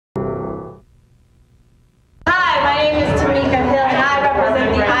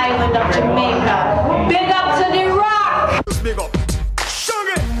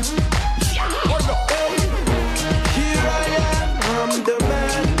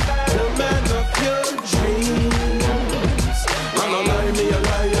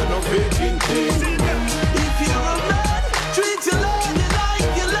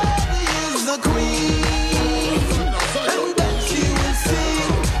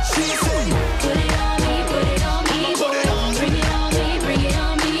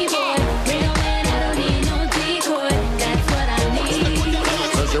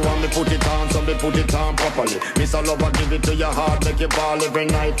put it on properly. Miss a lover, give it to your heart, make you ball every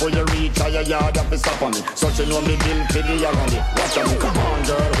night. For you reach higher yard, have to stop on me. So she know me bill for the agony. Watch out, come on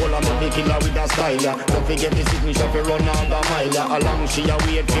girl, hold on me, killer with a style, yeah. Don't forget the signature for run all the mile, yeah. Along she a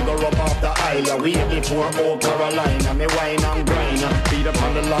wait, figure up off the aisle, yeah. Way before old Carolina, me wine and grind, yeah. Feed up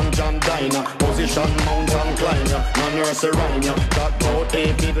on the long John Diner. Position, mount and climb, yeah. No nurse rhyme, yeah. Got about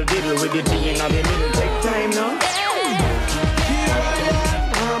 8 people diddle with the tea in the middle. Take time now. Here I am,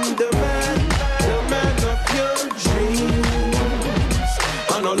 I'm the man of your dreams.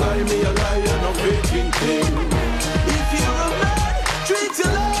 I no lie, me a lie, I no faking thing. If you're a man, treat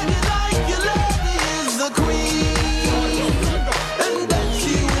your lady like your lady is the queen. And then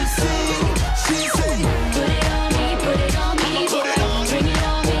she will sing, she say, put it on me, put it on me, boy. Bring it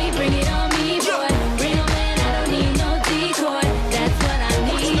on me, bring it on me, boy. Bring on man, I don't need no decoy. That's what I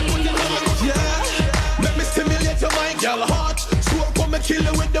need. yeah, let me stimulate your mind, girl. Heart, smoke when me kill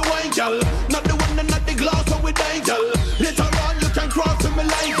you with the wine, girl. Not the one and not the glass, but with the girl. Later on, you can cross to me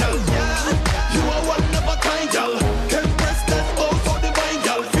line, girl. Yeah, you are one of a kind, girl. Empress, that's also divine,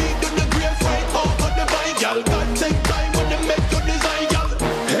 girl. Feed to the grave, right out of the vine, girl. God take time when they make your design, girl.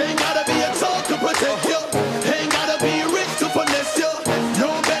 Ain't gotta be a talk to protect you. Ain't gotta be rich to finesse you. No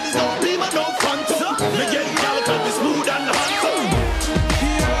Benz, no Beamer, no Phantom. Me get girl, cause it's smooth and handsome.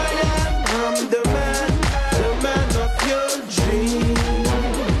 Here I am, I'm the man of your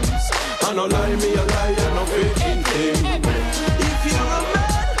dreams. I no lie, me a lie, I no faking thing. If you're a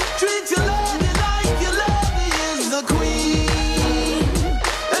man, treat your lady like your lady is the queen.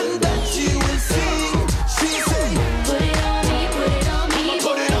 And then she will sing, she say, Put it on me, put it on me,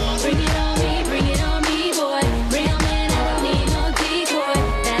 put it on. bring it on me, bring it on me, boy. Bring on man, I don't need no decoy.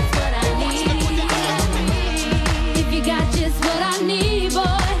 That's what I need. If you got just what I need,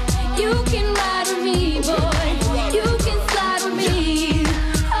 boy, you can ride with me, boy. You can slide with me.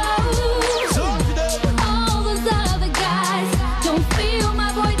 Oh, all those other guys don't feel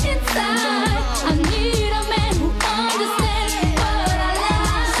my voice inside. I need a man who understands what I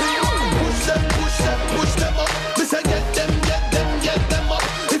like. Push them up. Me say get them up.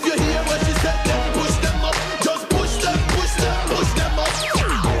 If you hear what she said, then push them up. Just push them up.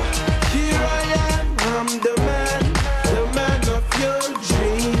 Here I am, I'm the man of your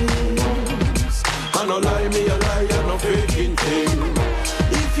dreams. I no lie, me a lie, I no faking thing.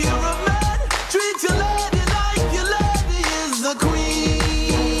 If you're a man, treat your lady like your lady is the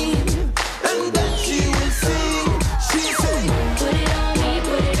queen. And then she will sing, she say, Put it on me,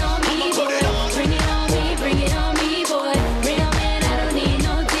 put it on me, put boy. it on. Bring it on me, bring it on me, boy. Bring on man, I don't need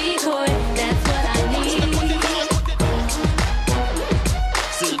no decoy. That's what I need.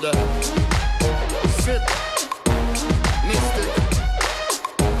 See that? Sit. Mystic.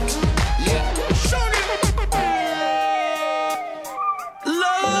 Yeah. Show me.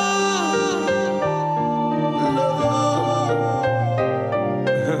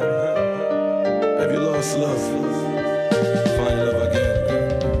 Have you lost love? Find love again.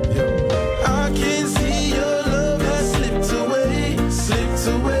 I can see your love has slipped away.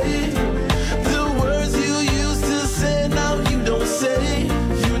 The words you used to say, now you don't say.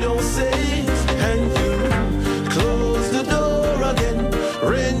 And you close the door again.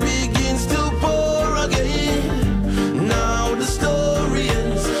 Rain begins to pour again. Now the story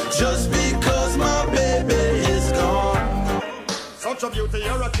ends just because my baby is gone. Such a beauty,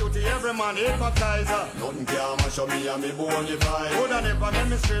 you're a cutie, every man hypnotizer. Nothing can mash up me and me Bonifide. Woulda never make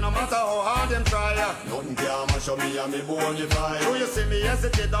me straight, no matter how hard them try. Nothing can mash up me and me Bonifide. Do you see me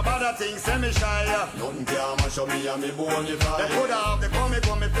hesitate about a thing, say me shy. Nothing can mash up me and me Bonifide. They coulda have the come,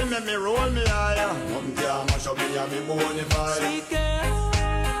 fi make me roll me higher. Nothing can mash up me and me Bonifide. Sweet girl,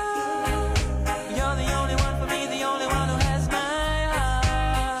 you're the only one for me, the only one who has my heart.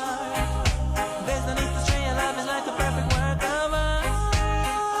 There's no need to stray, your love is like a perfect work of art.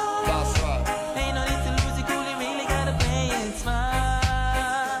 That's right. Ain't no need to lose it cool, you really gotta play it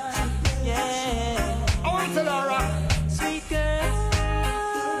smart. Yeah. I want to Laura. Sweet girl,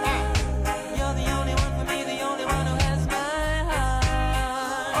 you're the only one for me, the only one who has my heart.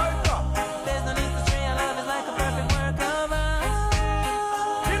 There's no need to stray, your love is like a perfect work of art.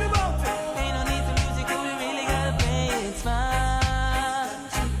 Ain't no need to lose it cool, you really gotta play it smart.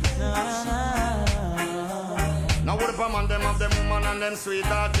 Now what if a man them have them woman and them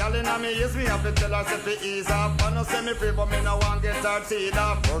sweetheart? Girl inna me yes me have to tell her say fi ease up. I no say me free but me no want get her teeth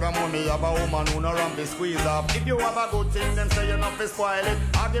up. Furthermore me have a woman who no run fi squeeze up. If you have a good thing then say you not fi spoil it.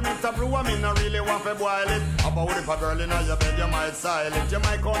 Argument a brew and me no really want fi boil it. How about if a girl inna your bed you might style it. You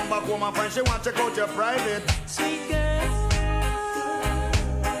might come back home and find she want check out your private. Sweet girl,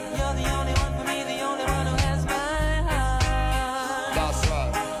 you're the only one for me, the only one who has my heart. That's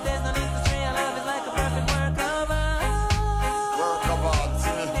right. There's no need to stray, your love is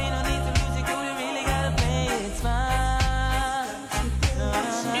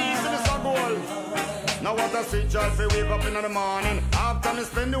sweet joy fi wake up in the morning. After me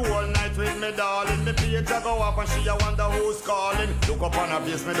spend the whole night with me darling, the page a go up and she a wonder who's calling. Look up on her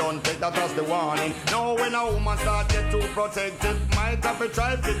face, me don't take that as the warning. Now when a woman start get too protective, might have to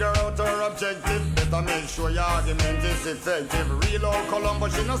try figure out her objective. Better make sure your argument is effective. Real old Columbo,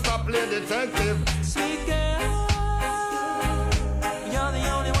 she no stop play detective. Sweet girl, you're the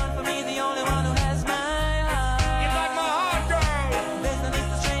only one for me, the only one who has my heart. You got my heart, girl. There's no need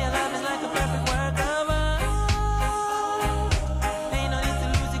to stray, your love is like a perfect work of art. Ain't no need to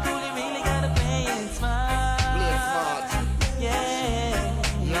lose it cool, you really gotta play it smart. Play it smart. Yeah.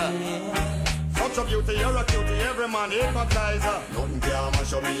 Such a beauty, you're a cutie, every man hypnotizer. Nothing can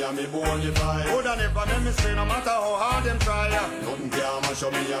mash up me and me bonify. Coulda never make me stay no matter how hard them try. Nothing can mash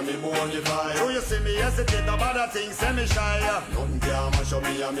up me and me bonify. So you see me hesitate about the things, say me shy. Nothing can mash up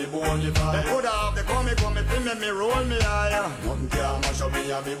me and me bonify. They coulda have the come me roll me higher. Nothing can mash up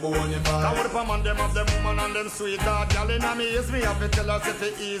me and me bonify. Cause with a man them have them woman and them sweetheart. Y'all inna me is me have to tell her if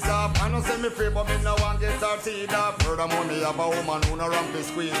it ease up. I know say me free but me no want get her teed up. Furthermore me have a woman who no ramp to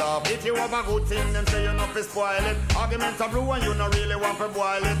squeeze up. If you have a good thing them say you no fi spoil it. Arguments are blue and you no really want to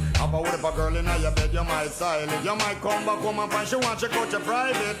boil it. Have a with a girl inna your bed you might style it. You might come back home and find she want you go to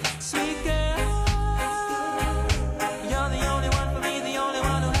private. Sweet girl,